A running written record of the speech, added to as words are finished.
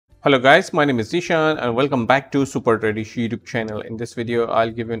Hello guys, my name is Zishan and welcome back to Super Tradish YouTube channel. In this video, I'll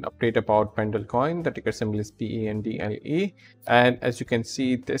give you an update about Pendle coin. The ticker symbol is PENDLE, and as you can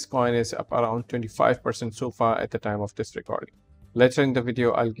see, this coin is up around 25% so far at the time of this recording. Later in the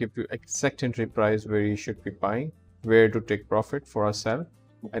video, I'll give you exact entry price where you should be buying, where to take profit for a sell,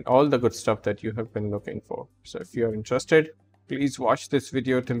 and all the good stuff that you have been looking for. So if you are interested, please watch this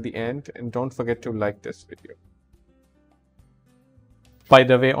video till the end and don't forget to like this video. By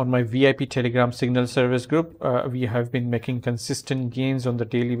the way, on my VIP Telegram signal service group, we have been making consistent gains on the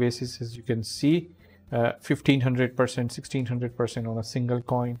daily basis. As you can see, 1500%, 1600% on a single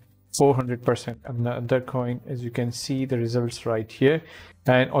coin, 400% on the other coin. As you can see the results right here,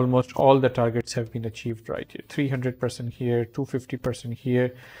 and almost all the targets have been achieved right here. 300% here, 250%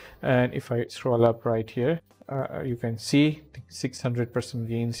 here, and if I scroll up right here, you can see 600%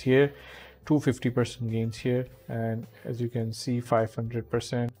 gains here, 250% gains here, and as you can see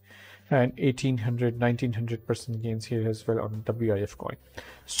 500% and 1800 1900% gains here as well on WIF coin.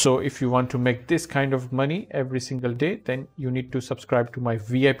 So if you want to make this kind of money every single day, then you need to subscribe to my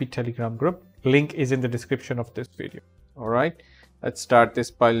VIP Telegram group. Link is in the description of this video. All right, let's start this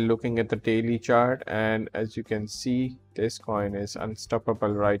by looking at the daily chart, and as you can see, this coin is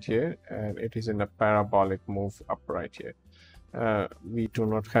unstoppable right here, and it is in a parabolic move up right here. We do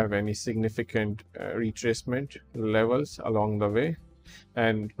not have any significant retracement levels along the way,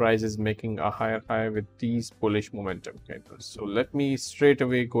 and price is making a higher high with these bullish momentum candles. So let me straight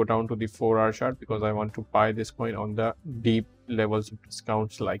away go down to the 4-hour chart because I want to buy this coin on the deep levels of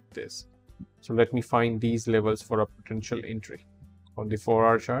discounts like this. So let me find these levels for a potential entry. On the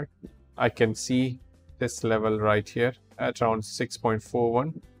 4-hour chart, I can see this level right here at around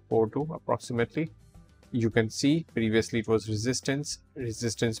 6.4142 approximately. You can see previously it was resistance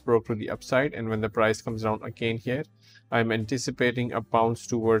broke to the upside, and when the price comes down again here, I'm anticipating a bounce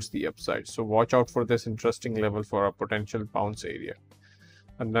towards the upside. So watch out for this interesting level for a potential bounce area.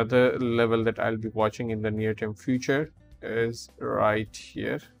 Another level that I'll be watching in the near term future is right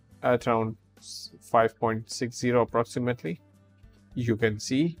here at around 5.60 approximately. You can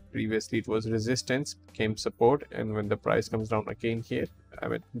see previously it was resistance, became support, and when the price comes down again here,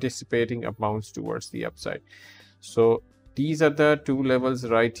 I'm anticipating a bounce towards the upside. So these are the two levels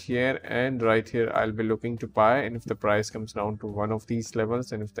right here and right here I'll be looking to buy, and if the price comes down to one of these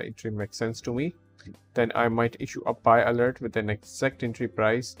levels and if the entry makes sense to me, then I might issue a buy alert with an exact entry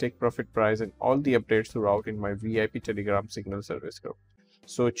price, take profit price, and all the updates throughout in my VIP Telegram signal service group.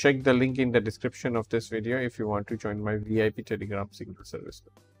 So check the link in the description of this video if you want to join my VIP Telegram signal service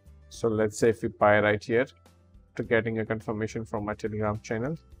group. So let's say if we buy right here, after getting a confirmation from my Telegram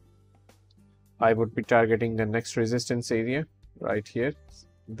channel, I would be targeting the next resistance area right here,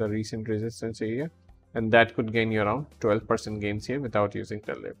 the recent resistance area, and that could gain you around 12% gains here without using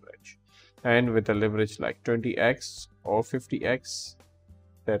the leverage. And with a leverage like 20x or 50x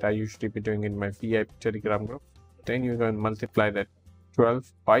that I usually be doing in my VIP Telegram group, then you can multiply that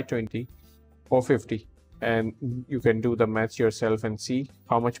 12 by 20 or 50, and you can do the math yourself and see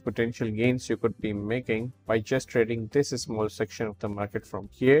how much potential gains you could be making by just trading this small section of the market from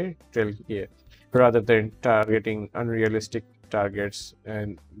here till here, rather than targeting unrealistic targets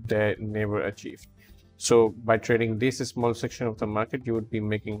and they're never achieved. So by trading this small section of the market, you would be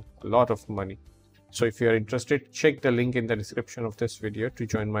making a lot of money. So if you are interested, check the link in the description of this video to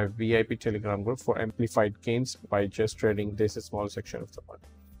join my VIP Telegram group for amplified gains by just trading this small section of the market.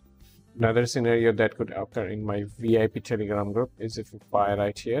 Another scenario that could occur in my VIP Telegram group is if you buy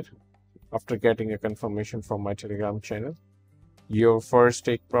right here, after getting a confirmation from my Telegram channel, your first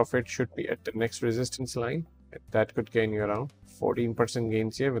take profit should be at the next resistance line. That could gain you around 14%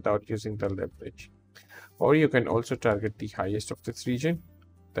 gains here without using the leverage. Or you can also target the highest of this region.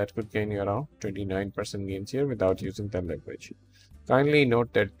 That could gain you around 29% gains here without using the leverage. Kindly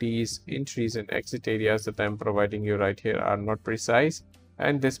note that these entries and exit areas that I'm providing you right here are not precise,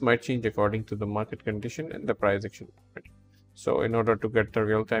 and this might change according to the market condition and the price action. So in order to get the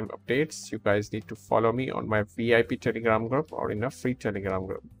real-time updates, you guys need to follow me on my VIP Telegram group or in a free Telegram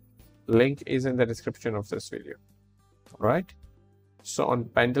group. Link is in the description of this video. All right. So on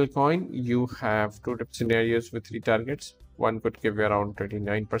Pendle coin, you have two scenarios with 3 targets. One could give you around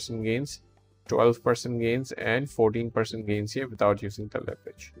 29% gains, 12% gains, and 14% gains here without using the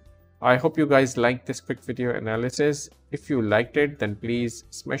leverage. I hope you guys liked this quick video analysis. If you liked it, then please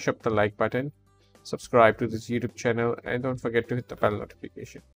smash up the like button, subscribe to this YouTube channel, and don't forget to hit the bell notification.